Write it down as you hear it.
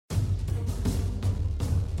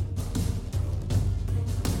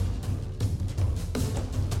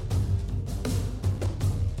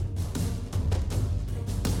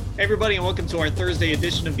Everybody, and welcome to our Thursday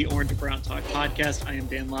edition of the Orange and Brown Talk podcast. I am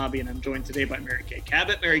Dan Lobby, and I'm joined today by Mary Kay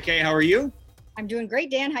Cabot. Mary Kay, how are you? I'm doing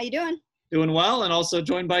great, Dan. How you doing? Doing well, and also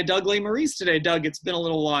joined by Doug Lesmerises today. Doug, it's been a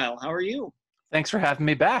little while. How are you? Thanks for having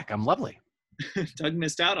me back. I'm lovely. Doug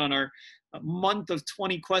missed out on our month of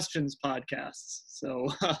 20 questions podcasts,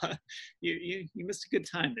 so you missed a good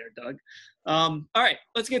time there, Doug. All right,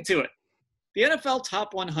 let's get to it. The NFL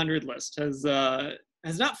Top 100 list has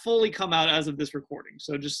not fully come out as of this recording.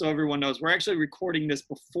 So just so everyone knows, we're actually recording this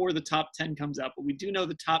before the top 10 comes out, but we do know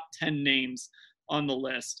the top 10 names on the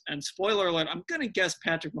list. And spoiler alert, I'm going to guess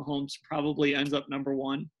Patrick Mahomes probably ends up number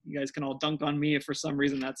one. You guys can all dunk on me if for some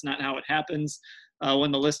reason that's not how it happens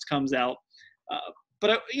when the list comes out.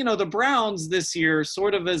 But the Browns this year,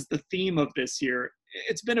 sort of as the theme of this year,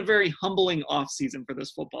 it's been a very humbling offseason for this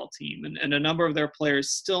football team. And a number of their players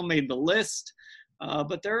still made the list,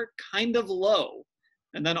 but they're kind of low.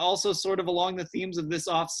 And then also sort of along the themes of this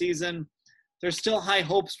offseason, there's still high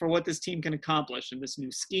hopes for what this team can accomplish in this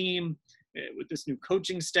new scheme, with this new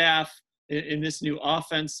coaching staff, in this new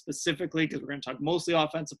offense specifically, because we're going to talk mostly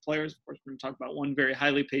offensive players. Of course, we're going to talk about one very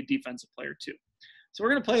highly paid defensive player too. So we're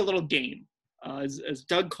going to play a little game. As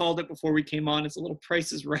Doug called it before we came on, it's a little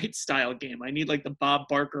Price is Right style game. I need like the Bob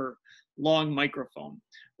Barker long microphone.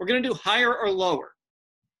 We're going to do higher or lower.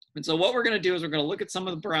 And so what we're going to do is we're going to look at some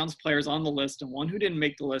of the Browns players on the list and one who didn't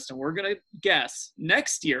make the list, and we're going to guess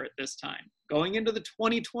next year at this time, going into the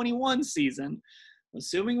 2021 season,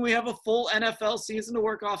 assuming we have a full NFL season to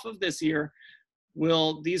work off of this year,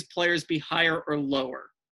 will these players be higher or lower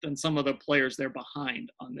than some of the players they're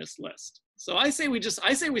behind on this list? So I say we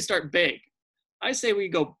start big. I say we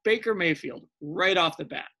go Baker Mayfield right off the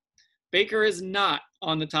bat. Baker is not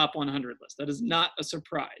on the top 100 list. That is not a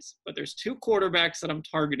surprise. But there's two quarterbacks that I'm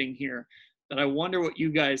targeting here that I wonder what you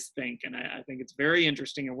guys think. And I think it's very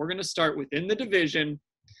interesting. And we're going to start within the division,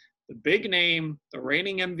 the big name, the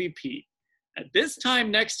reigning MVP. At this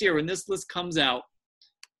time next year when this list comes out,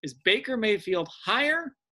 is Baker Mayfield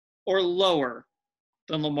higher or lower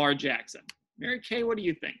than Lamar Jackson? Mary Kay, what do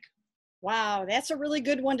you think? Wow, that's a really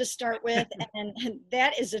good one to start with. and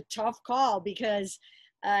that is a tough call because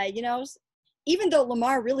even though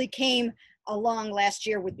Lamar really came along last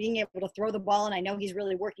year with being able to throw the ball, and I know he's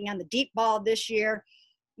really working on the deep ball this year,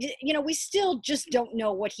 we still just don't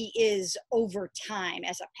know what he is over time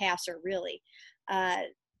as a passer, really.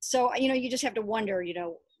 So, you just have to wonder,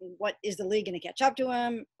 what is the league going to catch up to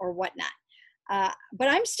him or whatnot? But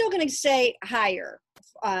I'm still going to say higher,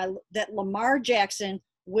 that Lamar Jackson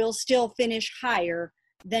will still finish higher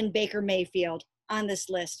than Baker Mayfield on this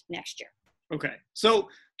list next year. Okay, so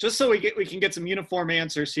just so we can get some uniform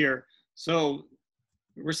answers here. So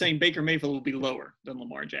we're saying Baker Mayfield will be lower than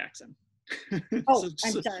Lamar Jackson. Oh,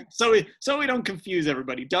 I'm sorry. So we don't confuse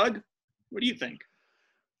everybody. Doug, what do you think?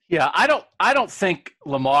 Yeah, I don't think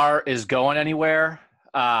Lamar is going anywhere.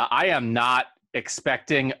 I am not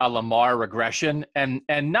expecting a Lamar regression, and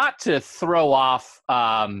not to throw off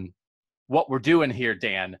what we're doing here,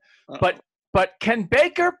 Dan, But can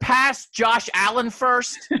Baker pass Josh Allen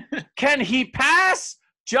first? Can he pass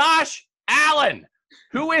Josh Allen,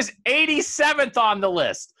 who is 87th on the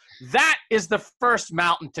list? That is the first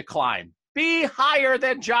mountain to climb. Be higher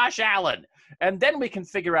than Josh Allen. And then we can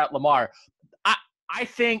figure out Lamar. I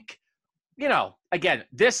think, again,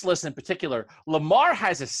 this list in particular, Lamar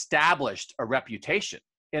has established a reputation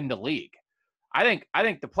in the league. I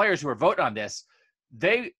think the players who are voting on this,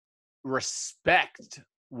 they respect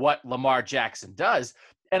what Lamar Jackson does.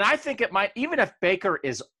 And I think it might, even if Baker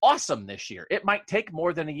is awesome this year, it might take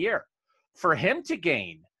more than a year for him to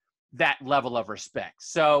gain that level of respect.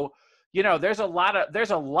 So, there's a lot of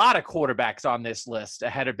quarterbacks on this list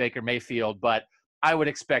ahead of Baker Mayfield, but I would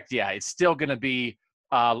expect, it's still going to be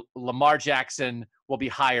Lamar Jackson will be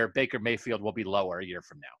higher, Baker Mayfield will be lower a year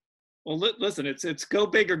from now. Well, listen, it's go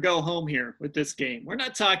big or go home here with this game. We're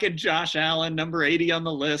not talking Josh Allen, number 80 on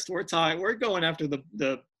the list. We're going after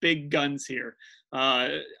the big guns here.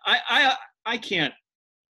 I can't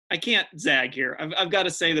zag here. I've got to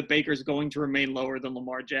say that Baker's going to remain lower than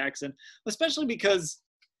Lamar Jackson, especially because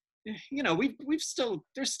there's still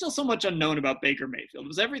so much unknown about Baker Mayfield.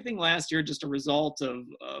 Was everything last year just a result of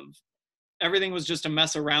everything was just a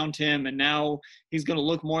mess around him, and now he's going to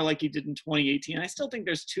look more like he did in 2018. I still think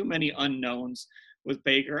there's too many unknowns with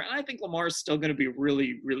Baker, and I think Lamar is still going to be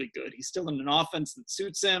really, really good. He's still in an offense that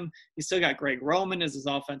suits him. He's still got Greg Roman as his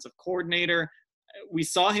offensive coordinator. We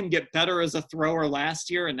saw him get better as a thrower last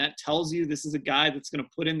year, and that tells you this is a guy that's going to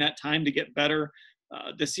put in that time to get better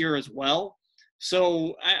this year as well.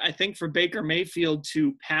 So I think for Baker Mayfield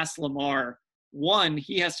to pass Lamar, one,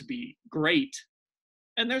 he has to be great.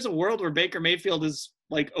 And there's a world where Baker Mayfield is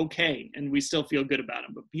like okay, and we still feel good about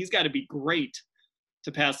him. But he's got to be great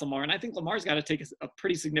to pass Lamar. And I think Lamar's got to take a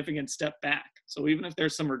pretty significant step back. So even if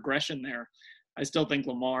there's some regression there, I still think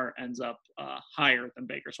Lamar ends up higher than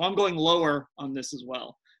Baker. So I'm going lower on this as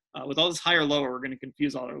well. With all this higher lower, we're going to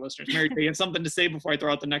confuse all our listeners. Mary, do you have something to say before I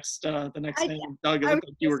throw out the next name? Doug, it looked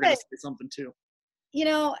like you were going to say something too.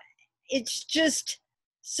 It's just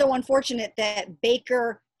so unfortunate that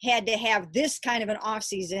Baker had to have this kind of an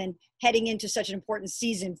offseason heading into such an important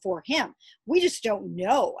season for him. We just don't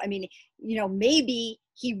know. I mean, maybe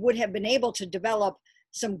he would have been able to develop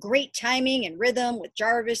some great timing and rhythm with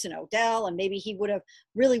Jarvis and Odell, and maybe he would have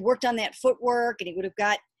really worked on that footwork, and he would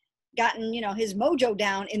have gotten his mojo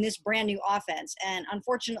down in this brand new offense. And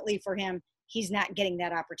unfortunately for him, he's not getting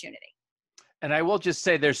that opportunity. And I will just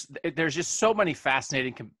say there's just so many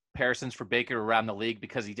fascinating comparisons for Baker around the league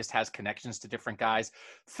because he just has connections to different guys.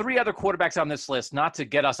 3 other quarterbacks on this list, not to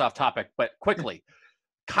get us off topic, but quickly.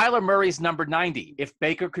 Kyler Murray's number 90. If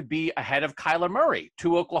Baker could be ahead of Kyler Murray,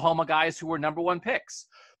 2 Oklahoma guys who were number 1 picks.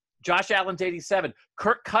 Josh Allen's 87.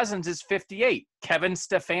 Kirk Cousins is 58. Kevin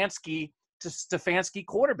Stefanski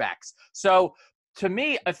quarterbacks. So to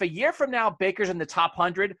me, if a year from now Baker's in the top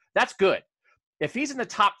 100, that's good. If he's in the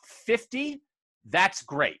top 50, that's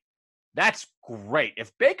great. That's great.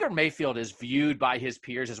 If Baker Mayfield is viewed by his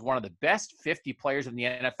peers as one of the best 50 players in the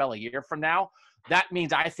NFL a year from now, that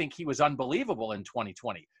means I think he was unbelievable in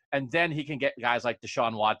 2020. And then he can get guys like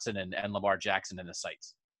Deshaun Watson and Lamar Jackson in the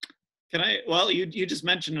sights. You just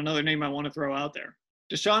mentioned another name I want to throw out there.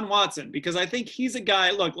 Deshaun Watson, because I think he's a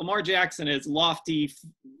guy, look, Lamar Jackson is lofty,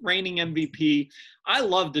 reigning MVP. I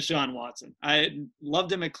love Deshaun Watson. I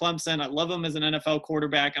loved him at Clemson. I love him as an NFL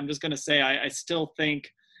quarterback. I'm just going to say I still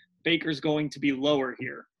think Baker's going to be lower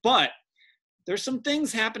here. But there's some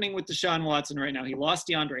things happening with Deshaun Watson right now. He lost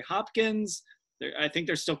DeAndre Hopkins. I think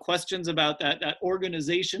there's still questions about that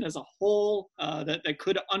organization as a whole that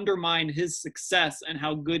could undermine his success and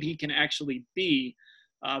how good he can actually be.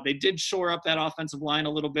 They did shore up that offensive line a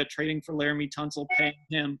little bit, trading for Laramie Tunsil, paying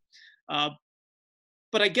him.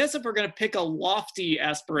 But I guess if we're going to pick a lofty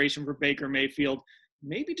aspiration for Baker Mayfield,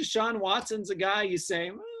 maybe Deshaun Watson's a guy you say,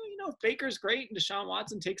 well, if Baker's great and Deshaun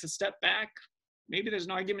Watson takes a step back, maybe there's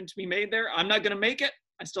an argument to be made there. I'm not going to make it.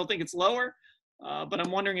 I still think it's lower. But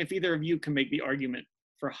I'm wondering if either of you can make the argument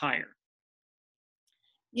for higher.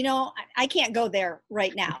 I can't go there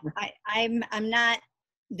right now. I'm not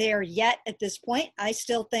there yet at this point. I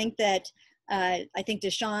still think that I think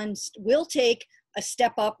Deshaun will take a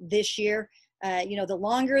step up this year. The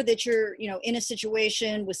longer that you're, in a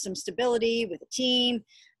situation with some stability with a team,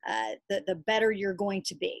 the better you're going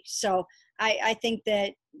to be. So I think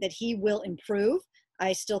that he will improve.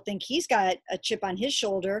 I still think he's got a chip on his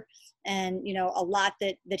shoulder and, a lot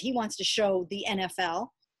that he wants to show the NFL.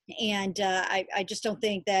 And I just don't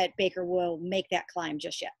think that Baker will make that climb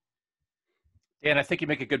just yet. And I think you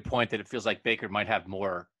make a good point that it feels like Baker might have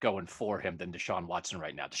more going for him than Deshaun Watson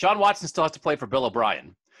right now. Deshaun Watson still has to play for Bill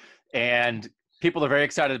O'Brien. And people are very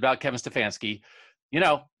excited about Kevin Stefanski.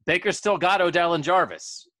 Baker's still got Odell and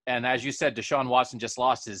Jarvis. And as you said, Deshaun Watson just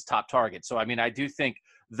lost his top target. So, I do think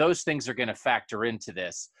those things are going to factor into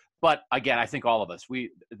this. But again, I think all of us,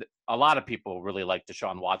 a lot of people really like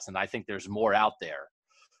Deshaun Watson. I think there's more out there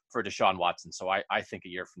for Deshaun Watson. So I think a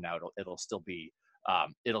year from now, it'll still be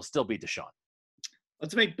Deshaun.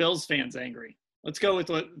 Let's make Bills fans angry. Let's go with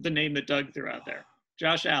the name that Doug threw out there,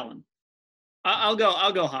 Josh Allen. I'll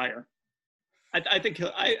go higher. I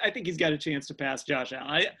think he's got a chance to pass Josh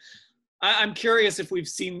Allen. I'm curious if we've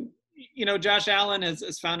seen, Josh Allen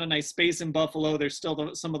has found a nice space in Buffalo. There's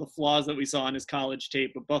still some of the flaws that we saw in his college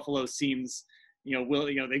tape, but Buffalo seems,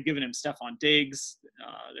 they've given him Stephon Diggs.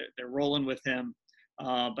 They're rolling with him.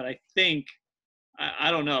 But I think,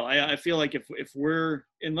 I don't know. I feel like if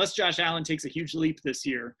unless Josh Allen takes a huge leap this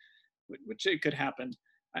year, which it could happen,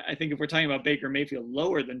 I think if we're talking about Baker Mayfield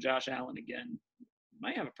lower than Josh Allen again,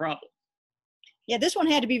 might have a problem. Yeah, this one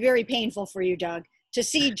had to be very painful for you, Doug, to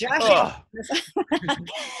see Josh Allen.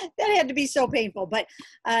 That had to be so painful. But,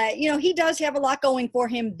 he does have a lot going for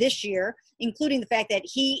him this year, including the fact that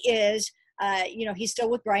he is, he's still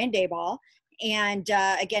with Brian Daboll. And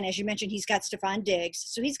again, as you mentioned, he's got Stephon Diggs.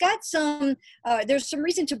 So he's got there's some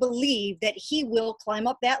reason to believe that he will climb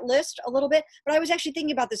up that list a little bit. But I was actually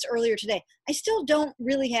thinking about this earlier today. I still don't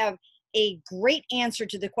really have a great answer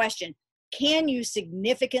to the question. Can you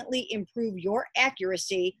significantly improve your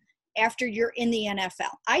accuracy after you're in the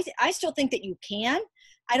NFL? I still think that you can.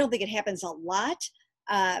 I don't think it happens a lot.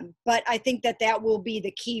 But I think that will be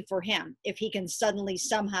the key for him if he can suddenly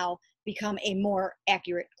somehow become a more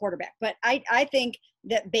accurate quarterback. But I think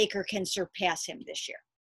that Baker can surpass him this year.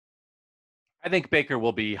 I think Baker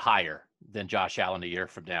will be higher than Josh Allen a year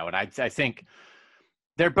from now. And I think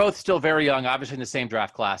they're both still very young, obviously in the same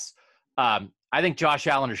draft class. I think Josh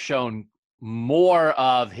Allen has shown more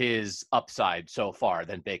of his upside so far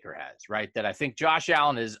than Baker has, right? That I think Josh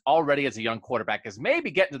Allen is already, as a young quarterback, is maybe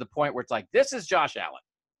getting to the point where it's like, this is Josh Allen.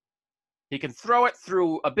 He can throw it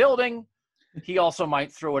through a building. He also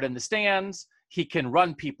might throw it in the stands. He can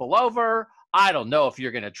run people over. I don't know if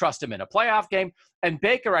you're going to trust him in a playoff game. And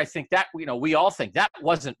Baker, I think that, we all think that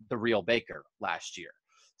wasn't the real Baker last year.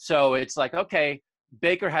 So it's like, okay,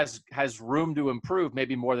 Baker has room to improve,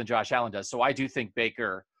 maybe more than Josh Allen does. So I do think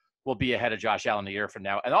Baker will be ahead of Josh Allen a year from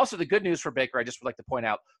now. And also the good news for Baker, I just would like to point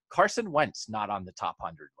out, Carson Wentz not on the top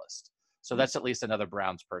 100 list. So that's at least another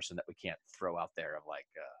Browns person that we can't throw out there of like,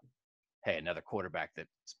 hey, another quarterback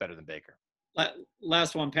that's better than Baker.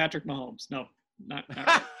 Last one, Patrick Mahomes. No, not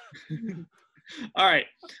right. All right,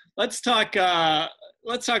 let's talk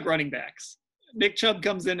running backs. Nick Chubb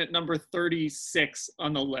comes in at number 36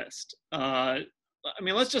 on the list.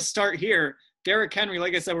 Let's just start here. Derrick Henry,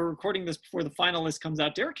 like I said, we're recording this before the final list comes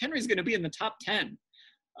out. Derrick Henry is going to be in the top 10,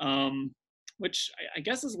 which I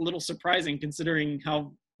guess is a little surprising considering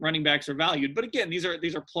how running backs are valued. But again, these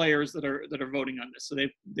are players that are voting on this, so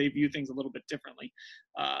they view things a little bit differently.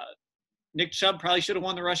 Nick Chubb probably should have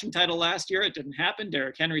won the rushing title last year. It didn't happen.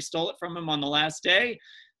 Derrick Henry stole it from him on the last day.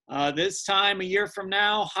 This time, a year from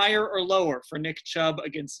now, higher or lower for Nick Chubb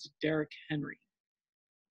against Derrick Henry?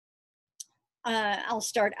 I'll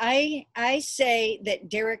start. I say that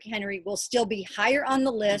Derrick Henry will still be higher on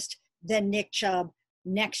the list than Nick Chubb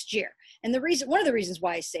next year. And one of the reasons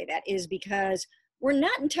why I say that is because we're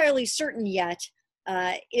not entirely certain yet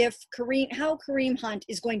how Kareem Hunt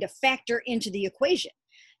is going to factor into the equation.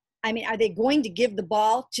 I mean, are they going to give the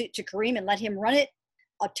ball to Kareem and let him run it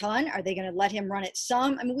a ton? Are they going to let him run it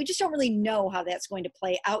some? I mean, we just don't really know how that's going to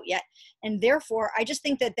play out yet. And therefore, I just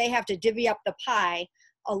think that they have to divvy up the pie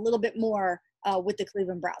a little bit more with the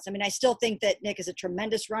Cleveland Browns. I mean, I still think that Nick is a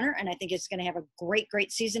tremendous runner, and I think it's going to have a great,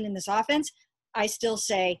 great season in this offense. I still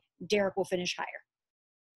say Derrick will finish higher.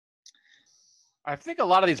 I think a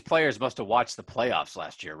lot of these players must have watched the playoffs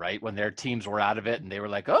last year, right? When their teams were out of it and they were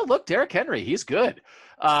like, oh, look, Derrick Henry, he's good.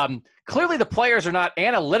 Clearly the players are not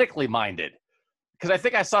analytically minded, because I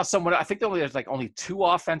think I saw there's only 2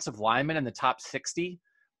 offensive linemen in the top 60.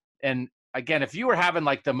 And again, if you were having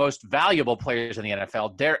like the most valuable players in the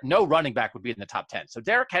NFL, no running back would be in the top 10. So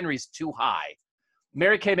Derrick Henry's too high.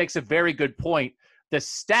 Mary Kay makes a very good point. The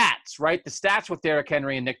stats, right? The stats with Derrick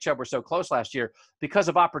Henry and Nick Chubb were so close last year. Because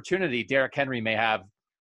of opportunity, Derrick Henry may have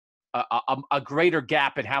a greater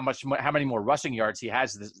gap in how many more rushing yards he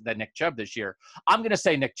has than Nick Chubb this year. I'm going to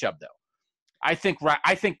say Nick Chubb, though. I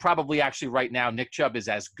think probably actually right now Nick Chubb is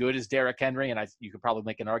as good as Derrick Henry, and you could probably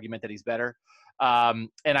make an argument that he's better. And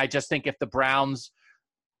I just think if the Browns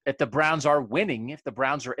are winning, if the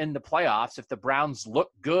Browns are in the playoffs, if the Browns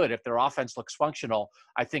look good, if their offense looks functional,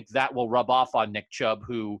 I think that will rub off on Nick Chubb,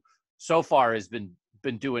 who so far has been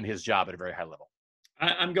doing his job at a very high level.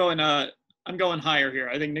 I'm going higher here.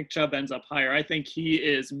 I think Nick Chubb ends up higher. I think he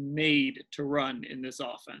is made to run in this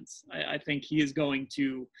offense. I think he is going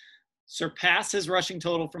to surpass his rushing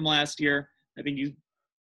total from last year. I think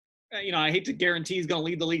I hate to guarantee he's going to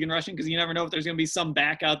lead the league in rushing because you never know if there's going to be some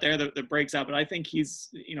back out there that breaks out. But I think he's,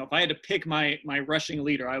 if I had to pick my rushing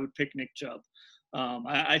leader, I would pick Nick Chubb.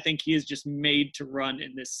 I think he is just made to run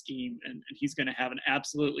in this scheme, and he's going to have an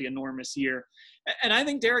absolutely enormous year. And I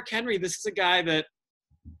think Derrick Henry, this is a guy that,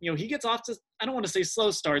 he gets off to, I don't want to say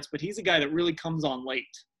slow starts, but he's a guy that really comes on late.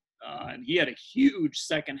 And he had a huge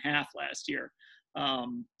second half last year.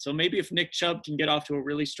 So maybe if Nick Chubb can get off to a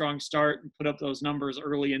really strong start and put up those numbers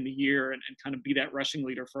early in the year and kind of be that rushing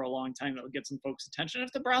leader for a long time, that'll get some folks' attention.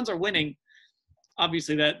 If the Browns are winning,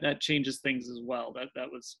 obviously that changes things as well.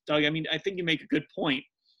 That was Doug. I mean, I think you make a good point.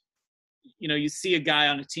 You see a guy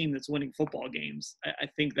on a team that's winning football games. I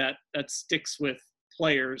think that sticks with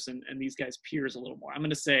players and these guys' peers a little more. I'm going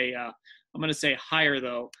to say higher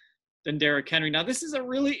though than Derrick Henry. Now, this is a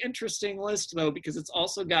really interesting list, though, because it's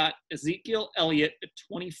also got Ezekiel Elliott at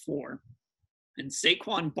 24 and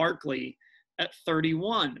Saquon Barkley at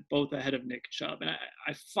 31, both ahead of Nick Chubb. And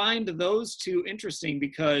I find those two interesting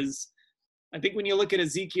because I think when you look at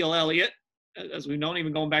Ezekiel Elliott, as we've known,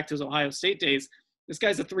 even going back to his Ohio State days, this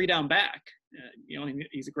guy's a 3-down back.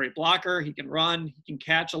 He's a great blocker. He can run. He can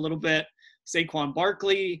catch a little bit. Saquon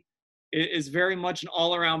Barkley is very much an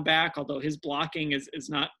all-around back, although his blocking is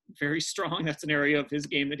not very strong. That's an area of his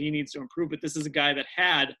game that he needs to improve. But this is a guy that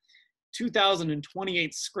had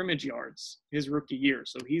 2,028 scrimmage yards his rookie year.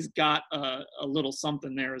 So he's got a little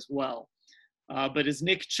something there as well. But is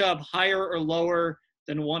Nick Chubb higher or lower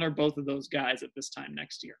than one or both of those guys at this time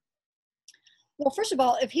next year? Well, first of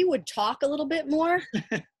all, if he would talk a little bit more,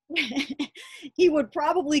 he would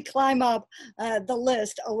probably climb up the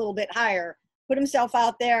list a little bit higher, put himself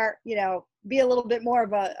out there, be a little bit more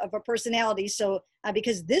of a personality. So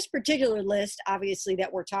because this particular list, obviously,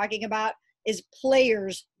 that we're talking about is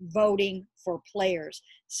players voting for players.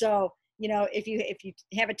 So, if you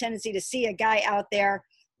have a tendency to see a guy out there,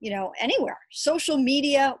 anywhere, social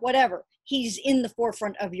media, whatever, he's in the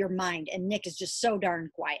forefront of your mind. And Nick is just so darn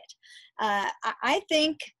quiet. I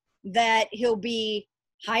think that he'll be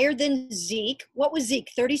higher than Zeke. What was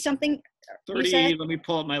Zeke? 30 something? 30. Let me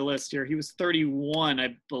pull up my list here. He was 31,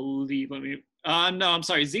 I believe. No, I'm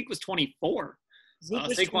sorry. Zeke was 24.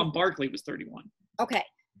 Saquon Barkley was 31. Okay.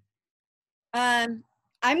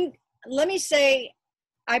 Let me say,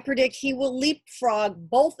 I predict he will leapfrog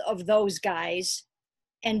both of those guys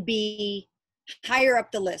and be higher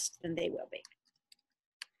up the list than they will be.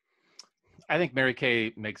 I think Mary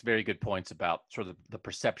Kay makes very good points about sort of the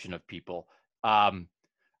perception of people.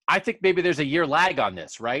 I think maybe there's a year lag on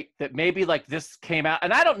this, right? That maybe like this came out,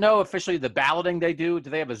 and I don't know officially the balloting they do. Do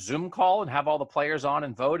they have a Zoom call and have all the players on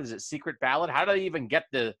and vote? Is it secret ballot? How do they even get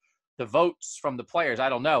the votes from the players? I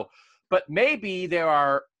don't know. But maybe there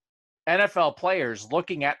are NFL players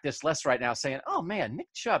looking at this list right now saying, oh man, Nick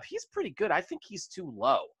Chubb, he's pretty good. I think he's too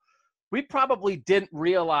low. We probably didn't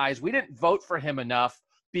realize we didn't vote for him enough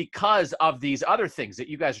because of these other things that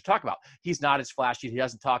you guys are talking about. He's not as flashy. He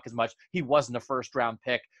doesn't talk as much. He wasn't a first-round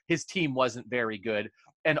pick. His team wasn't very good.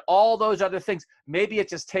 And all those other things, maybe it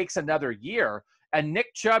just takes another year, and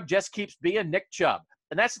Nick Chubb just keeps being Nick Chubb.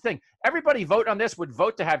 And that's the thing. Everybody vote on this would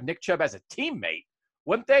vote to have Nick Chubb as a teammate.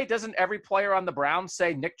 Wouldn't they? Doesn't every player on the Browns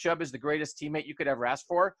say Nick Chubb is the greatest teammate you could ever ask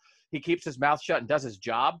for? He keeps his mouth shut and does his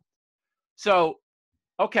job. So,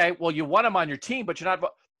 okay, well, you want him on your team, but you're not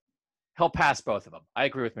 – he'll pass both of them. I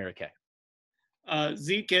agree with Mary Kay.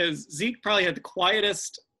 Zeke probably had the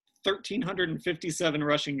quietest 1,357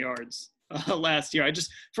 rushing yards last year.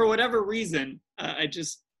 For whatever reason, that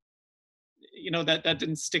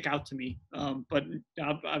didn't stick out to me. But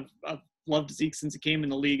I've loved Zeke since he came in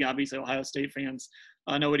the league. Obviously, Ohio State fans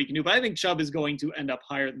know what he can do. But I think Chubb is going to end up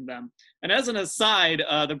higher than them. And as an aside,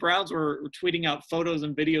 the Browns were tweeting out photos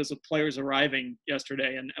and videos of players arriving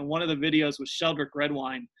yesterday. And one of the videos was Sheldrick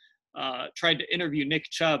Redwine tried to interview Nick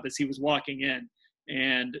Chubb as he was walking in.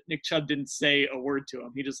 And Nick Chubb didn't say a word to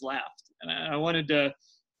him. He just laughed. And I wanted to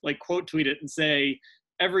quote tweet it and say,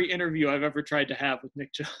 every interview I've ever tried to have with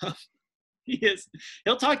Nick Chubb,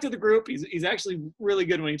 he'll talk to the group. He's actually really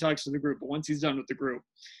good when he talks to the group. But once he's done with the group,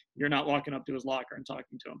 you're not walking up to his locker and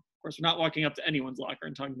talking to him. Of course, we're not walking up to anyone's locker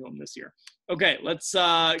and talking to him this year. Okay, let's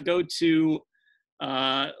go to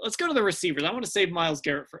the receivers. I want to save Myles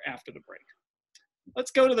Garrett for after the break.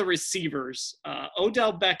 Let's go to the receivers.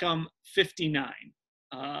 Odell Beckham, 59.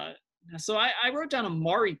 So I wrote down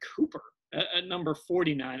Amari Cooper at number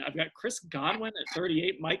 49. I've got Chris Godwin at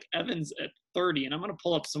 38, Mike Evans at 30, and I'm going to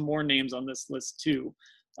pull up some more names on this list too.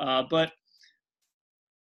 But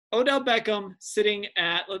Odell Beckham sitting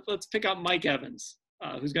at, let's pick out Mike Evans,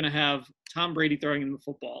 who's going to have Tom Brady throwing him the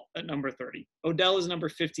football at number 30. Odell is number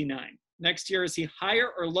 59. Next year, is he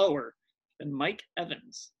higher or lower than Mike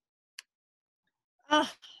Evans?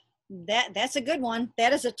 That's a good one.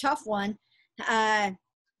 That is a tough one.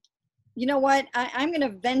 You know what? I'm going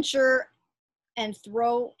to venture and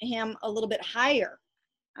throw him a little bit higher.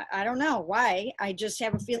 I don't know why. I just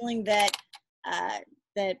have a feeling that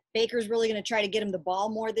that Baker's really going to try to get him the ball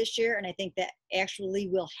more this year, and I think that actually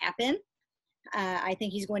will happen. I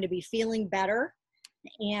think he's going to be feeling better,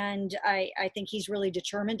 and I think he's really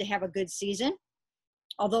determined to have a good season.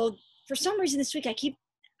 Although for some reason this week I keep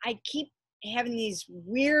having these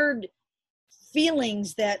weird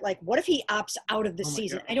feelings that what if he opts out of the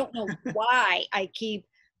season? God. I don't know why I keep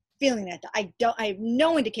feeling that. I have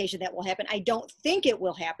no indication that will happen. I don't think it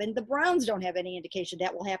will happen. The Browns don't have any indication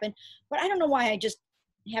that will happen, but I don't know why I just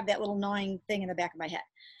have that little gnawing thing in the back of my head.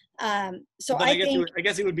 So I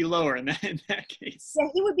guess he would be lower in that case. Yeah,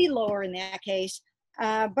 he would be lower in that case.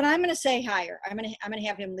 But I'm going to say higher. I'm going to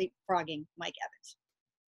have him leapfrogging Mike Evans.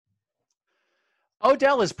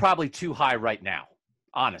 Odell is probably too high right now,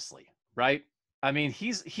 honestly, right? I mean,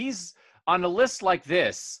 he's on a list like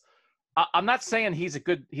this. I'm not saying he's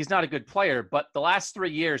not a good player, but the last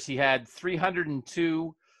 3 years he had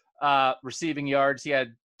 302 receiving yards. He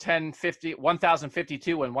had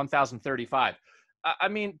 1,052 and 1,035. I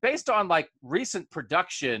mean, based on recent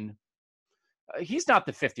production, he's not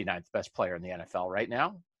the 59th best player in the NFL right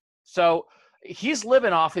now. So he's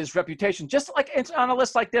living off his reputation. Just like it's on a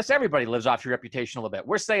list like this, everybody lives off your reputation a little bit.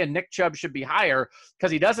 We're saying Nick Chubb should be higher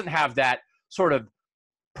because he doesn't have that sort of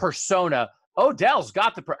persona. Odell's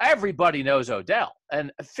got everybody knows Odell,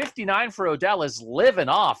 and 59 for Odell is living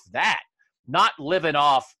off that, not living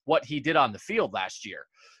off what he did on the field last year.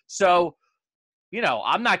 So,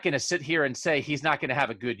 I'm not going to sit here and say he's not going to have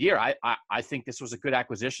a good year. I think this was a good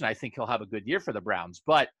acquisition. I think he'll have a good year for the Browns.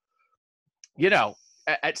 But,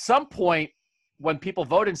 at some point when people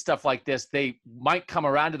vote and stuff like this, they might come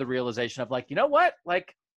around to the realization of, like, you know what?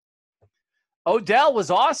 Like, Odell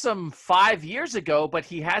was awesome 5 years ago, but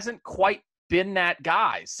he hasn't quite been that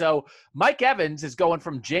guy. So Mike Evans is going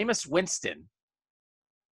from Jameis Winston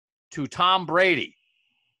to Tom Brady.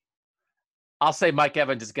 I'll say Mike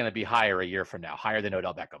Evans is going to be higher a year from now, higher than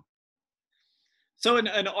Odell Beckham. So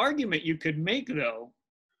an argument you could make, though,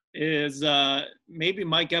 is maybe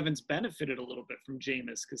Mike Evans benefited a little bit from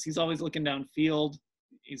Jameis because he's always looking downfield.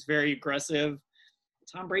 He's very aggressive.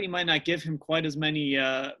 Tom Brady might not give him quite as many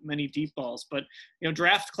deep balls, but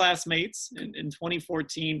draft classmates in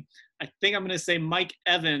 2014, I think I'm going to say Mike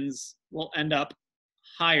Evans will end up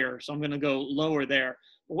higher, so I'm going to go lower there.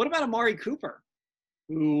 But what about Amari Cooper,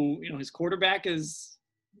 who his quarterback is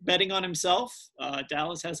betting on himself?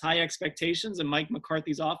 Dallas has high expectations in Mike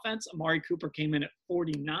McCarthy's offense. Amari Cooper came in at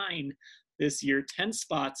 49 this year, 10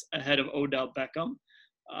 spots ahead of Odell Beckham.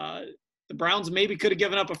 The Browns maybe could have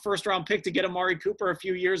given up a first-round pick to get Amari Cooper a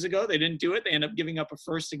few years ago. They didn't do it. They ended up giving up a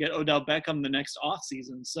first to get Odell Beckham the next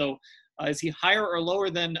offseason. So is he higher or lower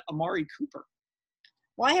than Amari Cooper?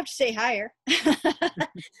 Well, I have to say higher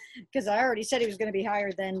because I already said he was going to be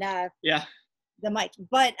higher than the Mike.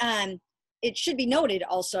 But it should be noted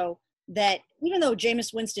also that even though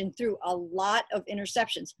Jameis Winston threw a lot of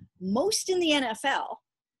interceptions, most in the NFL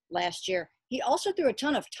last year, he also threw a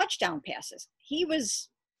ton of touchdown passes. He was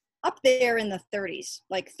up there in the 30s,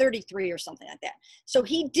 like 33 or something like that. So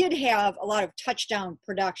he did have a lot of touchdown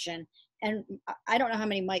production. And I don't know how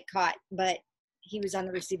many Mike caught, but he was on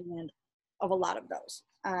the receiving end of a lot of those.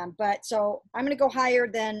 But so I'm going to go higher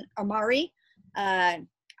than Amari. I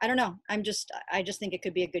don't know. I just think it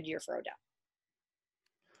could be a good year for Odell.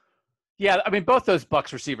 Yeah, I mean, both those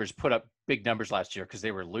Bucs receivers put up big numbers last year because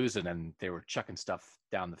they were losing and they were chucking stuff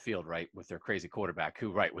down the field, right, with their crazy quarterback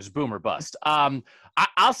who, was boom or bust.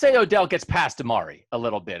 I'll say Odell gets past Amari a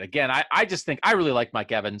little bit. Again, I just think I really like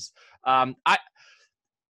Mike Evans. I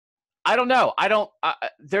don't know.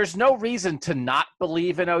 There's no reason to not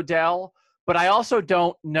believe in Odell, but I also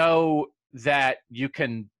don't know that you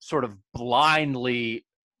can sort of blindly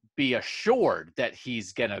be assured that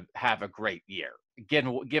he's going to have a great year.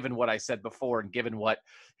 Given what I said before and given what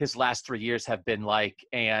his last 3 years have been like.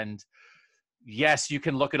 And yes, you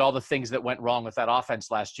can look at all the things that went wrong with that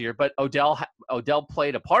offense last year, but Odell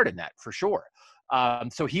played a part in that for sure.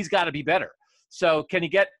 So he's got to be better. So can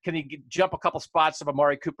he jump a couple spots of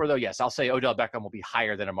Amari Cooper though? Yes, I'll say Odell Beckham will be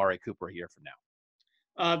higher than Amari Cooper a year from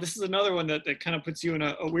now. This is another one that kind of puts you in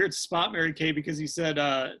a weird spot, Mary Kay, because you said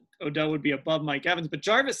Odell would be above Mike Evans, but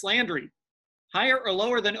Jarvis Landry, higher or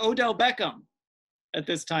lower than Odell Beckham at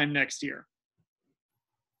this time next year?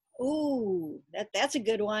 Ooh, that's a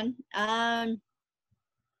good one.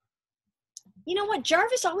 You know what?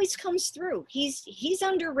 Jarvis always comes through. He's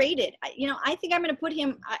underrated. I think I'm going to put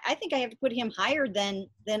him. I think I have to put him higher than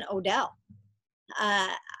Odell.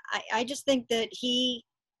 I just think that he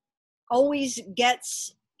always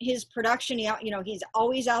gets his production. He's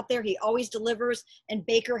always out there. He always delivers, and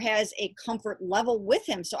Baker has a comfort level with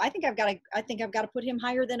him. So I think I've got to put him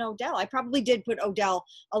higher than Odell. I probably did put Odell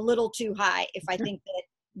a little too high if I think that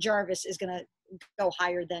Jarvis is going to go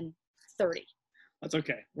higher than 30. That's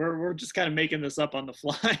okay. We're just kind of making this up on the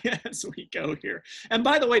fly as we go here. And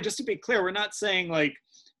by the way, just to be clear, we're not saying like,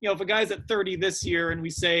 if a guy's at 30 this year and we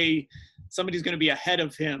say somebody's going to be ahead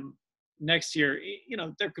of him next year,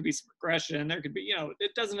 there could be some regression. There could be,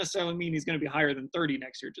 it doesn't necessarily mean he's going to be higher than 30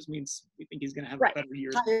 next year. It just means we think he's going to have a better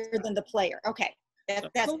year. Higher than the player. Okay.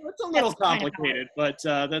 That's a little complicated, but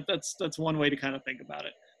that's one way to kind of think about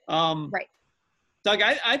it. Right. Doug,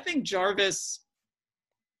 I think Jarvis,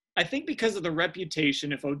 because of the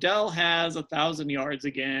reputation, if Odell has 1,000 yards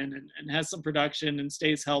again and has some production and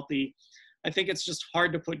stays healthy, I think it's just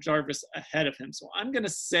hard to put Jarvis ahead of him. So I'm going to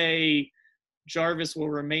say Jarvis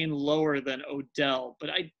will remain lower than Odell,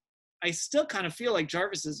 but I still kind of feel like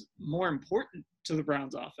Jarvis is more important to the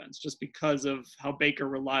Browns offense just because of how Baker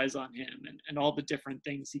relies on him and all the different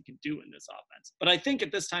things he can do in this offense. But I think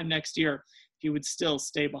at this time next year, he would still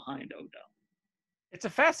stay behind Odell. It's a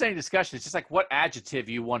fascinating discussion. It's just like what adjective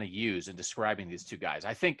you want to use in describing these two guys.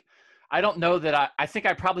 I think I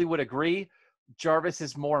probably would agree Jarvis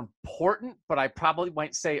is more important, but I probably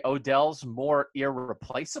might say Odell's more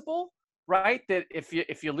irreplaceable, right? That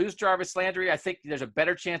if you lose Jarvis Landry, I think there's a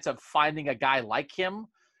better chance of finding a guy like him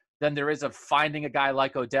than there is of finding a guy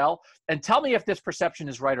like Odell. And tell me if this perception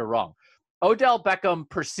is right or wrong. Odell Beckham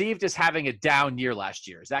perceived as having a down year last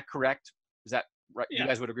year. Is that correct? Is that right? Yeah. You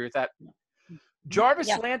guys would agree with that? Jarvis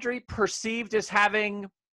Yeah. Landry perceived as having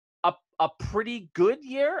a pretty good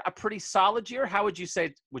year, a pretty solid year. How would you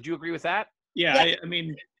say? Would you agree with that? Yeah, Yeah. I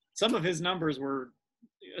mean, some of his numbers were,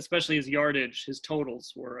 especially his yardage, his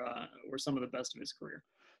totals were some of the best of his career.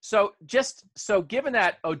 So given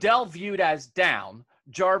that Odell viewed as down,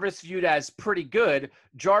 Jarvis viewed as pretty good.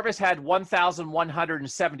 Jarvis had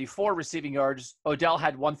 1,174 receiving yards. Odell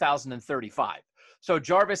had 1,035. So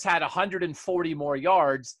Jarvis had 140 more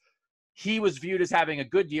yards. He was viewed as having a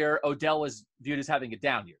good year. Odell was viewed as having a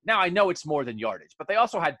down year. Now, I know it's more than yardage, but they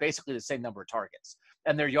also had basically the same number of targets.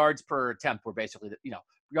 And their yards per attempt were basically,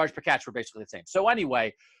 yards per catch were basically the same. So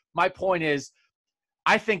anyway, my point is,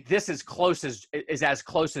 I think this is as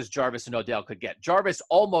close as Jarvis and Odell could get. Jarvis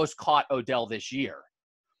almost caught Odell this year.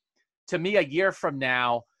 To me, a year from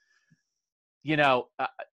now,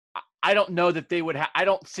 I don't know that they would have. I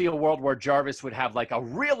don't see a world where Jarvis would have like a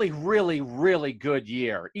really, really, really good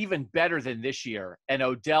year, even better than this year, and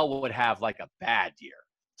Odell would have like a bad year.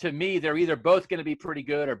 To me, they're either both going to be pretty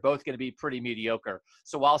good or both going to be pretty mediocre.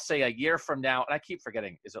 So I'll say a year from now, and I keep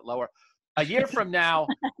forgetting, is it lower? A year from now,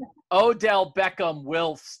 Odell Beckham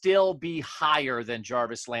will still be higher than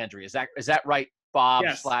Jarvis Landry. Is that right, Bob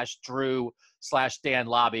Yes. /Drew /Dan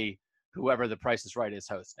Lobby, whoever the Price is Right is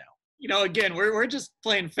host now? Again, we're just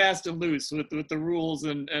playing fast and loose with the rules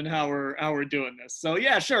and how we're doing this. So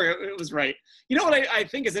yeah, sure, it was right. You know what I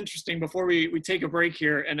think is interesting before we take a break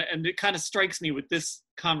here, and it kind of strikes me with this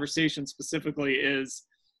conversation specifically, is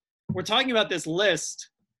we're talking about this list,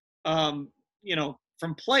 from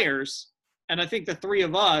players, and I think the three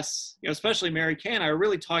of us, especially Mary Kay and I, are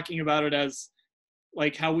really talking about it as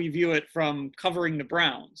like how we view it from covering the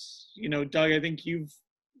Browns. Doug, I think you've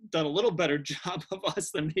done a little better job of us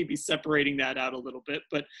than maybe separating that out a little bit.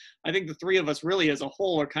 But I think the three of us really as a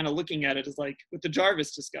whole are kind of looking at it as like with the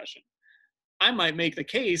Jarvis discussion. I might make the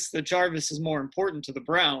case that Jarvis is more important to the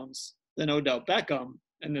Browns than Odell Beckham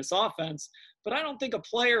in this offense, but I don't think a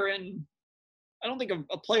player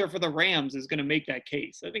for the Rams is going to make that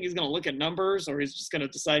case. I think he's going to look at numbers, or he's just going to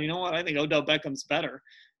decide, I think Odell Beckham's better.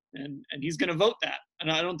 And he's going to vote that.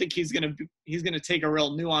 And I don't think he's going to take a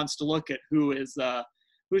real nuanced look at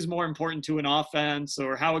who's more important to an offense,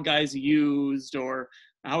 or how a guy's used, or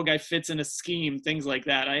how a guy fits in a scheme, things like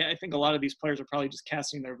that. I think a lot of these players are probably just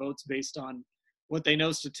casting their votes based on what they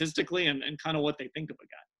know statistically and kind of what they think of a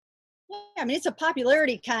guy. Yeah, I mean, it's a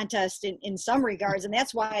popularity contest in some regards, and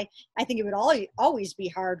that's why I think it would always be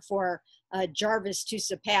hard for Jarvis to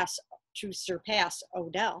surpass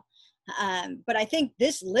Odell. But I think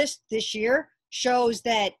this list this year shows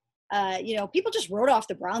that people just wrote off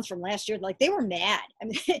the Browns from last year. Like, they were mad. I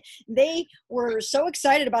mean, they were so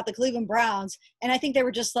excited about the Cleveland Browns. And I think they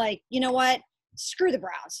were just like, you know what? Screw the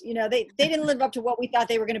Browns. They didn't live up to what we thought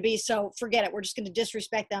they were going to be. So forget it. We're just going to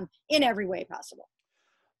disrespect them in every way possible.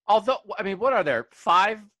 Although, I mean, what are there?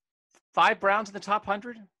 Five Browns in the top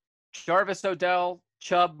 100? Jarvis, Odell,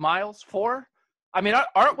 Chubb, Miles, 4? I mean,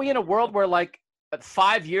 aren't we in a world where, like,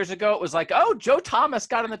 5 years ago, it was like, oh, Joe Thomas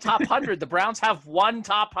got in the top 100. The Browns have one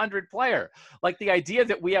top 100 player. Like, the idea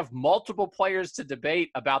that we have multiple players to debate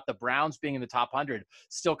about the Browns being in the top 100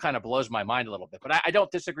 still kind of blows my mind a little bit. But I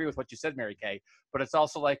don't disagree with what you said, Mary Kay. But it's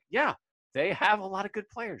also like, yeah, they have a lot of good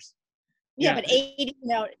players. Yeah, but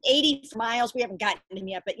 80 for Miles, we haven't gotten him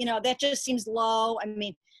yet. But, that just seems low. I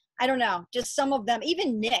mean, I don't know. Just some of them,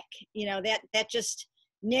 even Nick, that just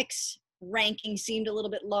Nick's ranking seemed a little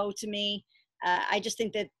bit low to me. I just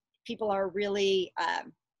think that people are really,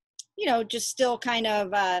 just still kind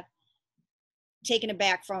of taken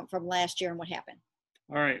aback from last year and what happened.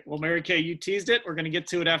 All right. Well, Mary Kay, you teased it. We're going to get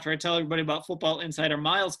to it after I tell everybody about Football Insider.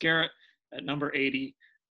 Myles Garrett at number 80.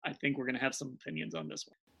 I think we're going to have some opinions on this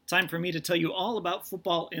one. Time for me to tell you all about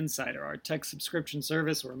Football Insider, our tech subscription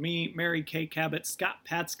service where me, Mary Kay Cabot, Scott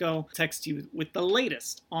Patsko text you with the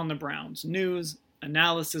latest on the Browns, news,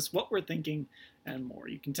 analysis, what we're thinking, and more.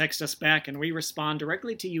 You can text us back and we respond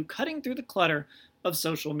directly to you, cutting through the clutter of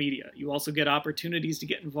social media. You also get opportunities to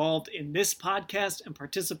get involved in this podcast and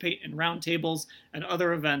participate in roundtables and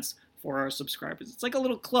other events for our subscribers. It's like a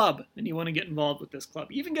little club, and you want to get involved with this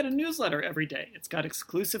club. You even get a newsletter every day. It's got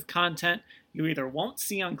exclusive content you either won't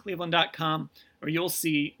see on Cleveland.com or you'll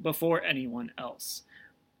see before anyone else.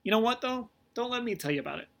 You know what, though? Don't let me tell you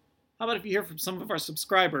about it. How about if you hear from some of our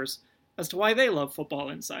subscribers as to why they love Football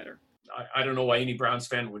Insider? I don't know why any Browns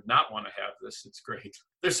fan would not want to have this. It's great.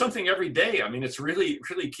 there's something every day. I mean, it's really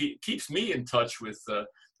keeps me in touch with the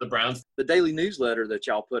Browns. The daily newsletter that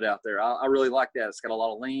y'all put out there, I really like that. It's got a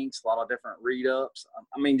lot of links, a lot of different read-ups.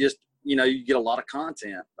 I mean, just, you get a lot of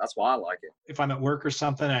content. That's why I like it. If I'm at work or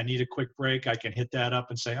something, I need a quick break, I can hit that up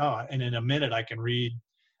and say, and in a minute I can read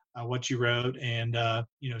what you wrote and,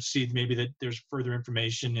 see maybe that there's further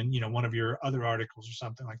information in, one of your other articles or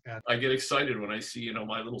something like that. I get excited when I see,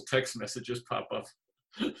 my little text messages pop up.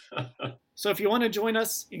 So if you want to join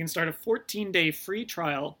us, you can start a 14-day free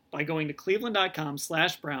trial by going to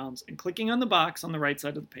cleveland.com/Browns and clicking on the box on the right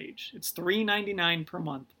side of the page. It's $3.99 per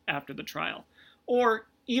month after the trial. Or,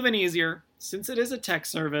 even easier, since it is a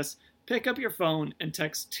text service, pick up your phone and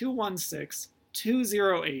text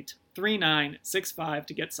 216-208-3965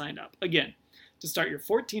 to get signed up. Again, to start your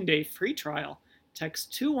 14-day free trial,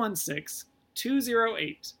 text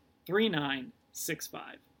 216-208-3965.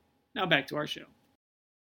 Now back to our show.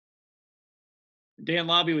 Dan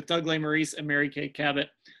Labbe with Doug Lesmerises and Mary Kay Cabot.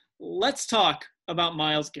 Let's talk about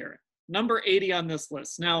Myles Garrett, number 80 on this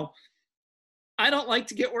list. Now, I don't like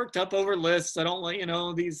to get worked up over lists. I don't like,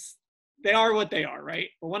 they are what they are, right?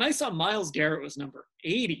 But when I saw Myles Garrett was number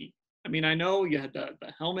 80, I mean, I know you had the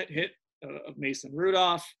helmet hit of Mason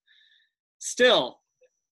Rudolph. Still,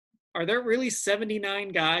 are there really 79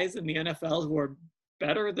 guys in the NFL who are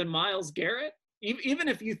better than Myles Garrett? Even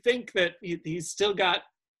if you think that he's still got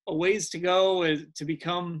a ways to go to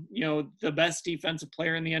become, the best defensive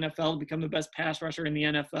player in the NFL, become the best pass rusher in the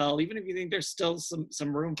NFL, even if you think there's still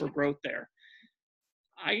some room for growth there.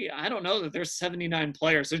 I don't know that there's 79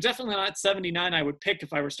 players. There's definitely not 79 I would pick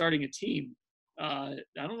if I were starting a team. I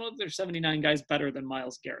don't know if there's 79 guys better than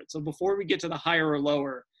Myles Garrett. So before we get to the higher or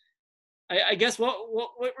lower, I guess what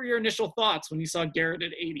were your initial thoughts when you saw Garrett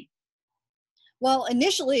at 80? Well,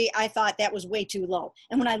 initially I thought that was way too low.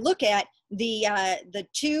 And when I look at the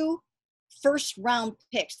two first round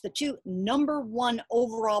picks, the two number one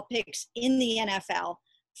overall picks in the NFL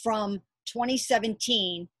from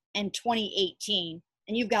 2017 and 2018,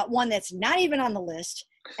 and you've got one that's not even on the list,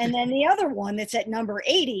 and then the other one that's at number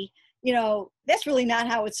 80, that's really not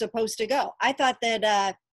how it's supposed to go. I thought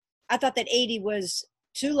that 80 was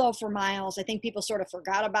too low for Myles. I think people sort of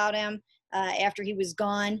forgot about him after he was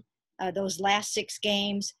gone. Those last 6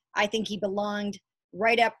 games, I think he belonged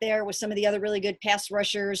right up there with some of the other really good pass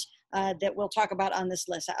rushers that we'll talk about on this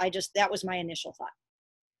list. That was my initial thought.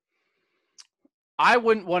 I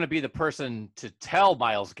wouldn't want to be the person to tell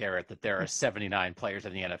Myles Garrett that there are 79 players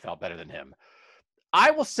in the NFL better than him.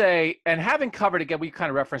 I will say, and having covered, again, we kind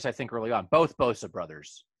of referenced, I think, early on, both Bosa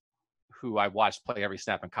brothers, who I watched play every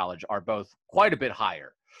snap in college, are both quite a bit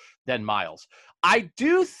higher than Myles. I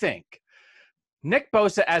do think Nick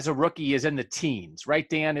Bosa as a rookie is in the teens, right,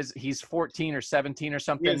 Dan? He's 14 or 17 or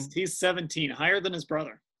something? He's 17, higher than his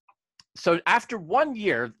brother. So after 1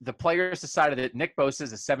 year, the players decided that Nick Bosa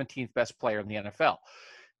is the 17th best player in the NFL.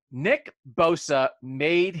 Nick Bosa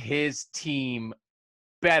made his team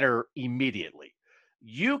better immediately.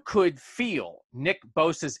 You could feel Nick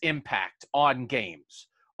Bosa's impact on games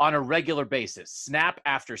on a regular basis, snap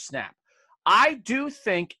after snap. I do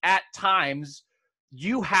think at times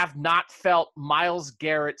you have not felt Myles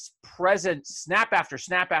Garrett's presence snap after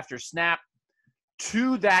snap after snap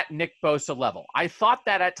to that Nick Bosa level. I thought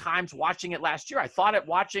that at times watching it last year. I thought it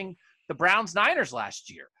watching the Browns-Niners last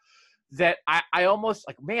year. That I almost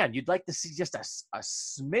like, man, you'd like to see just a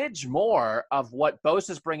smidge more of what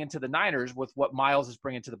Bosa's bringing to the Niners with what Myles is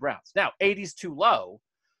bringing to the Browns. Now, 80's too low,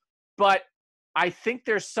 but I think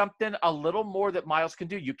there's something a little more that Myles can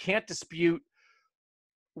do. You can't dispute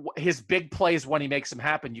his big plays when he makes them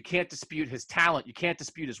happen. You can't dispute his talent. You can't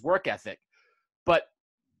dispute his work ethic. But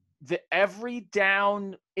the every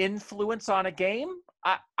down influence on a game,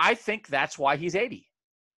 I think that's why he's 80.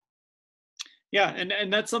 Yeah,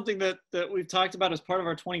 and that's something that we've talked about as part of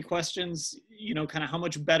our 20 questions, kind of how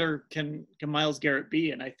much better can Myles Garrett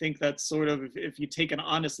be? And I think that's sort of, if you take an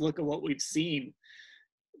honest look at what we've seen,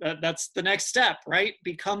 that's the next step, right?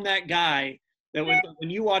 Become that guy that when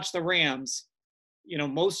you watch the Rams,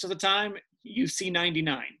 most of the time you see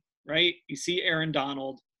 99, right? You see Aaron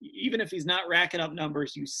Donald. Even if he's not racking up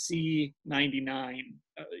numbers, you see 99.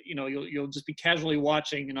 You'll just be casually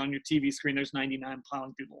watching, and on your TV screen, there's 99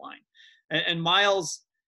 plowing through the line. And Myles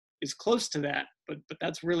is close to that, but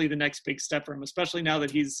that's really the next big step for him, especially now that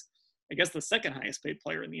he's, I guess, the second highest paid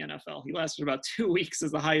player in the NFL. He lasted about 2 weeks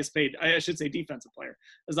as the highest paid, I should say defensive player,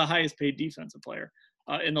 as the highest paid defensive player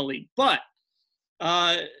in the league. But,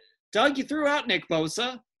 Doug, you threw out Nick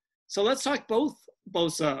Bosa. So let's talk both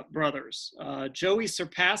Bosa brothers. Joey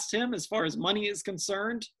surpassed him as far as money is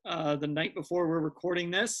concerned the night before we're recording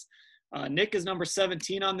this. Nick is number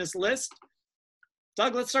 17 on this list.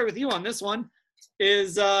 Doug, let's start with you on this one.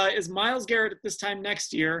 Is Myles Garrett at this time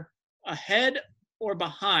next year ahead or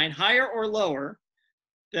behind, higher or lower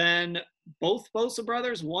than both Bosa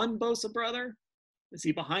brothers, one Bosa brother? Is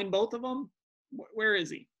he behind both of them? Where is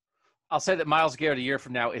he? I'll say that Myles Garrett a year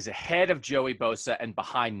from now is ahead of Joey Bosa and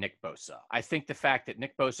behind Nick Bosa. I think the fact that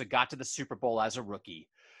Nick Bosa got to the Super Bowl as a rookie,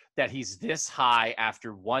 that he's this high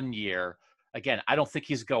after 1 year, again, I don't think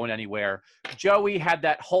he's going anywhere. Joey had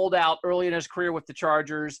that holdout early in his career with the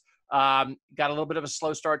Chargers, got a little bit of a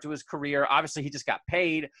slow start to his career. Obviously, he just got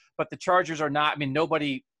paid, but the Chargers are not – I mean,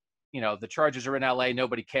 nobody – the Chargers are in L.A.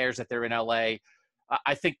 Nobody cares that they're in L.A.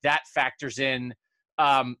 I think that factors in.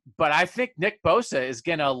 But I think Nick Bosa is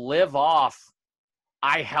going to live off,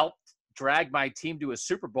 I helped drag my team to a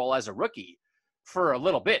Super Bowl as a rookie for a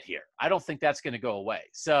little bit here. I don't think that's going to go away.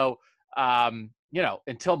 So,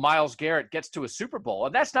 until Myles Garrett gets to a Super Bowl,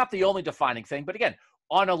 and that's not the only defining thing, but again,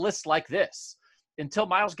 on a list like this, until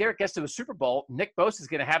Myles Garrett gets to a Super Bowl, Nick Bosa is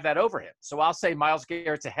going to have that over him. So I'll say Myles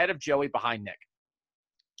Garrett's ahead of Joey, behind Nick.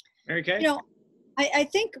 Mary Kay? I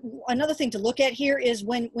think another thing to look at here is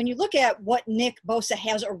when you look at what Nick Bosa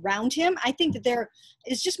has around him, I think that there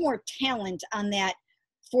is just more talent on that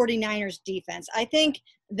 49ers defense. I think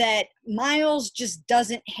that Myles just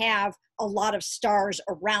doesn't have a lot of stars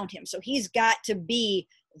around him. So he's got to be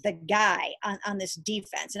the guy on this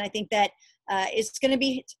defense. And I think that it's going to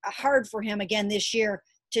be hard for him again this year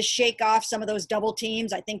to shake off some of those double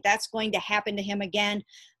teams. I think that's going to happen to him again.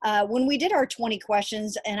 When we did our 20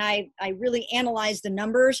 questions and I really analyzed the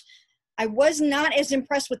numbers, I was not as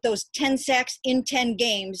impressed with those 10 sacks in 10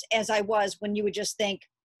 games as I was when you would just think,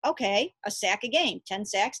 okay, a sack a game, 10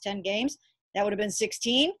 sacks, 10 games. That would have been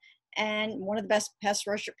 16 and one of the best pass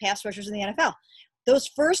rushers in the NFL. Those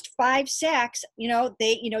first 5 sacks,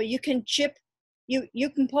 you can chip, you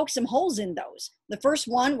can poke some holes in those. The first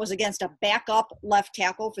one was against a backup left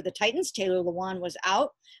tackle for the Titans. Taylor Lewan was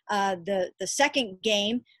out. The second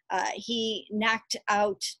game, he knocked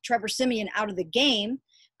out Trevor Siemian out of the game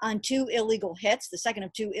on 2 illegal hits, the second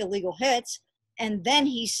of 2 illegal hits. And then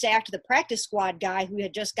he sacked the practice squad guy who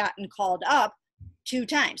had just gotten called up 2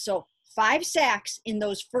 times. So 5 sacks in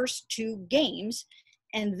those first 2 games.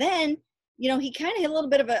 And then, he kind of hit a little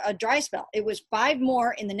bit of a dry spell. It was 5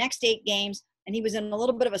 more in the next 8 games. And he was in a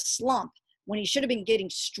little bit of a slump when he should have been getting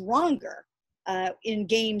stronger in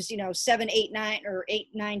games, 7, 8, 9, or 8,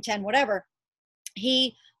 9, 10, whatever.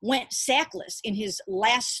 He went sackless in his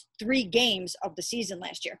last 3 games of the season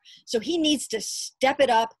last year. So he needs to step it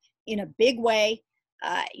up in a big way.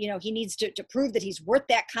 He needs to prove that he's worth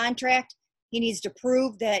that contract. He needs to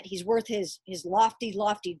prove that he's worth his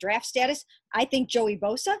lofty draft status. I think Joey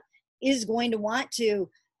Bosa is going to want to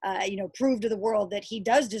prove to the world that he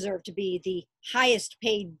does deserve to be the highest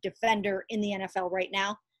paid defender in the NFL right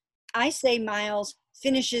now. I say Myles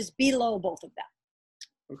finishes below both of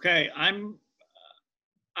them. Okay, I'm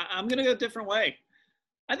going to go a different way.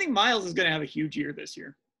 I think Myles is going to have a huge year this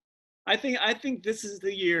year. I think this is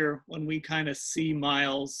the year when we kind of see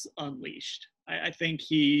Myles unleashed. I think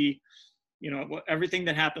he, everything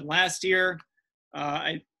that happened last year,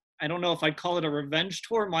 I don't know if I'd call it a revenge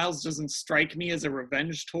tour. Myles doesn't strike me as a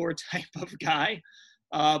revenge tour type of guy.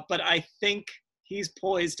 But I think he's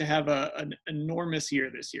poised to have an enormous year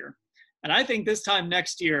this year. And I think this time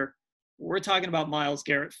next year, we're talking about Myles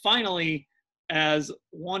Garrett finally as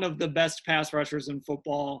one of the best pass rushers in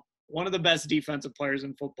football, one of the best defensive players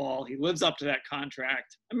in football. He lives up to that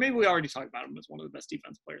contract. And maybe we already talked about him as one of the best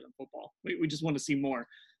defensive players in football. We just want to see more.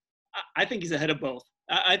 I think he's ahead of both.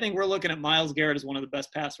 I think we're looking at Myles Garrett as one of the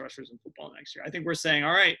best pass rushers in football next year. I think we're saying,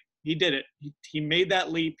 all right, he did it. He made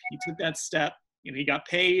that leap. He took that step. He got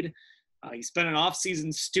paid. He spent an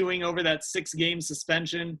offseason stewing over that 6-game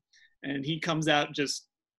suspension, and he comes out just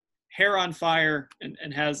hair on fire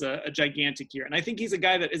and has a gigantic year. And I think he's a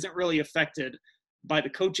guy that isn't really affected by the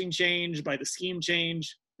coaching change, by the scheme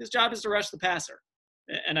change. His job is to rush the passer.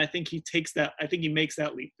 And I think he makes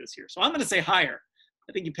that leap this year. So I'm going to say higher.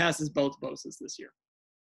 I think he passes both Bosas this year.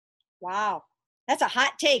 Wow. That's a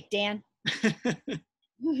hot take, Dan.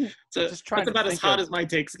 So that's about as hot as my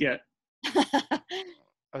takes get. I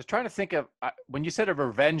was trying to think of, when you said a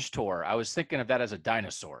revenge tour, I was thinking of that as a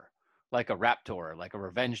dinosaur, like a raptor, like a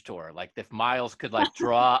revenge tour. Like if Myles could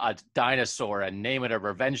draw a dinosaur and name it a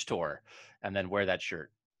revenge tour and then wear that shirt,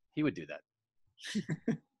 he would do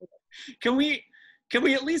that. Can we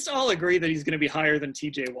at least all agree that he's going to be higher than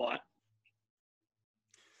TJ Watt?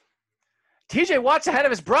 TJ Watt's ahead of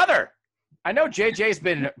his brother. I know JJ's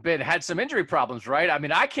had some injury problems, right? I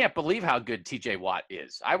mean, I can't believe how good TJ Watt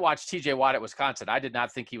is. I watched TJ Watt at Wisconsin. I did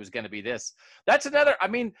not think he was going to be this. That's another. I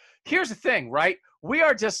mean, here's the thing, right? We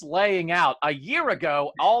are just laying out. A year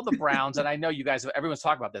ago, all the Browns, and I know you guys, everyone's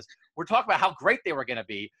talking about this. We're talking about how great they were going to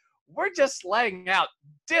be. We're just laying out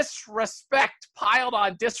disrespect piled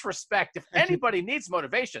on disrespect. If anybody needs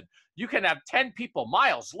motivation, you can have 10 people.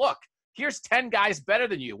 Miles, look, here's 10 guys better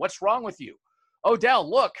than you. What's wrong with you? Odell,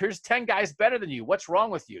 look, here's 10 guys better than you. What's wrong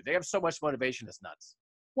with you? They have so much motivation. It's nuts.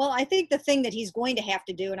 Well, I think the thing that he's going to have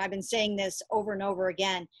to do, and I've been saying this over and over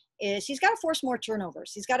again, is he's got to force more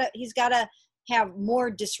turnovers. He's got to have more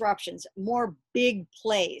disruptions, more big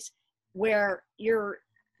plays where you're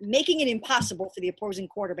making it impossible for the opposing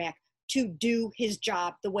quarterback to do his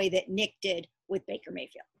job the way that Nick did with Baker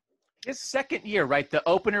Mayfield. His second year, right? The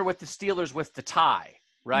opener with the Steelers with the tie,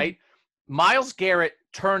 right? Mm-hmm. Myles Garrett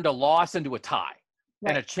turned a loss into a tie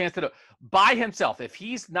and a chance to by himself. If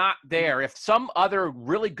he's not there, if some other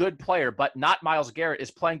really good player, but not Myles Garrett, is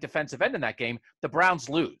playing defensive end in that game, the Browns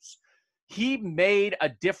lose. He made a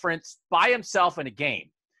difference by himself in a game.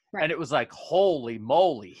 Right. And it was like, holy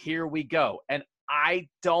moly, here we go. And I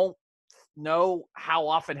don't know how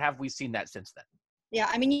often have we seen that since then. Yeah,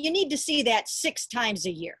 I mean, you need to see that 6 times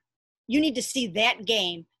a year. You need to see that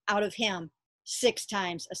game out of him 6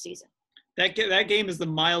 times a season. That game is the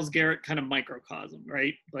Myles Garrett kind of microcosm,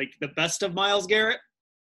 right? Like the best of Myles Garrett,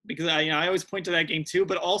 because I always point to that game too.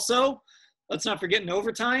 But also, let's not forget in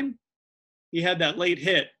overtime, he had that late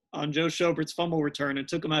hit on Joe Schobert's fumble return and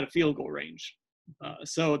took him out of field goal range.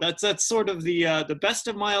 So that's sort of the best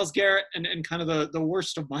of Myles Garrett and kind of the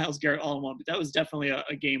worst of Myles Garrett all in one. But that was definitely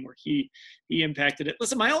a game where he impacted it.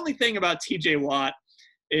 Listen, my only thing about T.J. Watt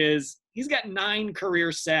is he's got 9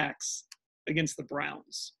 career sacks against the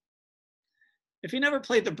Browns. If he never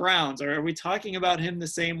played the Browns, are we talking about him the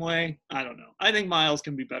same way? I don't know. I think Myles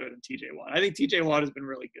can be better than T.J. Watt. I think T.J. Watt has been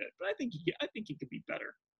really good, but I think he could be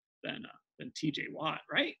better than T.J. Watt,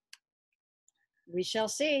 right? We shall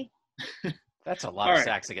see. That's a lot of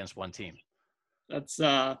sacks against one team. That's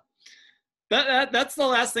that's the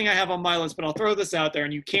last thing I have on my list, but I'll throw this out there,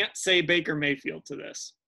 and you can't say Baker Mayfield to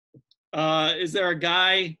this. Is there a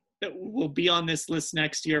guy that will be on this list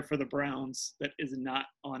next year for the Browns that is not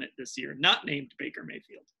on it this year, not named Baker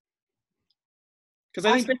Mayfield? Because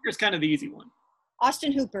I think Baker's kind of the easy one.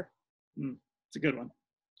 Austin Hooper. It's a good one.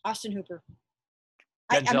 Austin Hooper.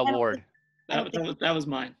 Denzel Ward. That was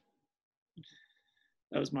mine.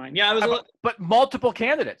 That was mine. Yeah, I was. But multiple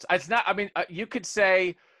candidates. It's not. I mean, you could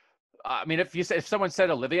say. I mean, if someone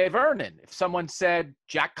said Olivier Vernon, if someone said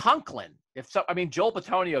Jack Conklin, Joel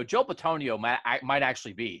Bitonio might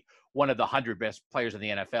actually be one of the 100 best players in the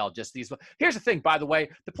NFL. Just these. Here's the thing, by the way,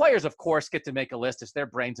 the players, of course, get to make a list. It's their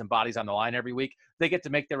brains and bodies on the line every week. They get to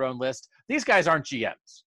make their own list. These guys aren't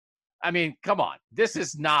GMs. I mean, come on. This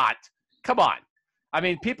is not. Come on. I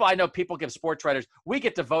mean, I know people give sports writers, we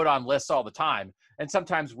get to vote on lists all the time. And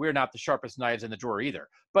sometimes we're not the sharpest knives in the drawer either.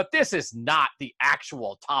 But this is not the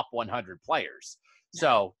actual top 100 players.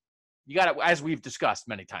 So you got to, as we've discussed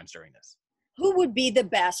many times during this. Who would be the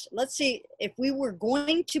best? Let's see, if we were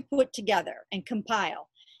going to put together and compile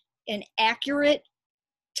an accurate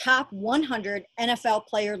top 100 NFL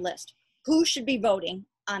player list, who should be voting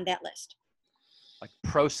on that list? Like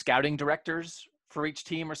pro scouting directors for each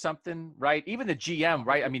team or something, right? Even the GM,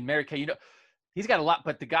 right? I mean, Mary Kay, he's got a lot,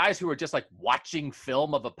 but the guys who are just like watching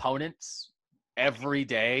film of opponents every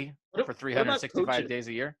day for 365 days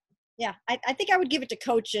a year. Yeah, I think I would give it to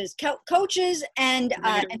coaches, coaches and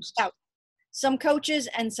scouts. Some coaches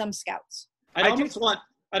and some scouts. I'd almost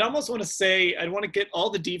want to say I'd want to get all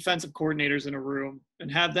the defensive coordinators in a room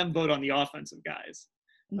and have them vote on the offensive guys,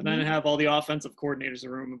 and then have all the offensive coordinators in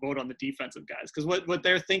a room and vote on the defensive guys. Because what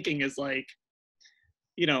they're thinking is like,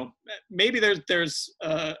 maybe there's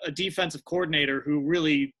a defensive coordinator who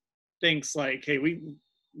really thinks like, hey,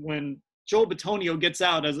 when Joel Bitonio gets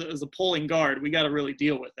out as a pulling guard, we got to really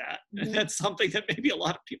deal with that. And that's something that maybe a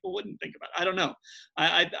lot of people wouldn't think about. I don't know.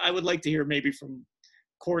 I would like to hear maybe from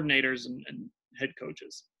coordinators and head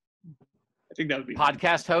coaches. I think that would be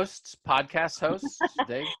podcast hosts.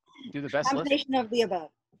 They do the best combination of the above.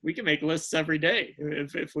 We can make lists every day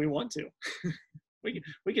if we want to.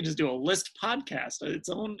 We could just do a list podcast, its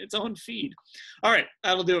own feed. All right,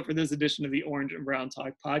 that'll do it for this edition of the Orange and Brown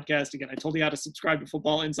Talk podcast. Again, I told you how to subscribe to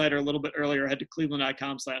Football Insider a little bit earlier. Head to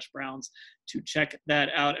cleveland.com/Browns to check that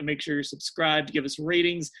out and make sure you're subscribed. Give us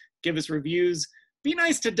ratings, give us reviews. Be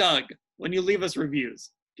nice to Doug when you leave us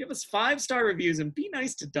reviews. Give us 5-star reviews and be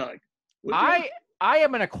nice to Doug. I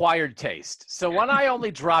am an acquired taste. So when I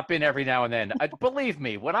only drop in every now and then, believe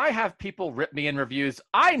me, when I have people rip me in reviews,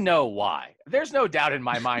 I know why. There's no doubt in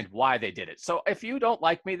my mind why they did it. So if you don't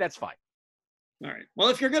like me, that's fine. All right. Well,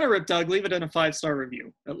 if you're going to rip Doug, leave it in a 5-star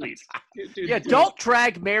review, at least. Don't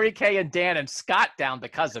drag Mary Kay and Dan and Scott down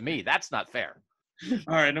because of me. That's not fair.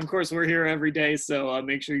 All right. And of course, we're here every day, so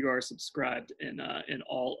make sure you are subscribed in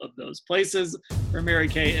all of those places. For Mary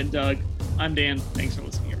Kay and Doug, I'm Dan. Thanks for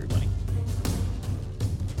listening.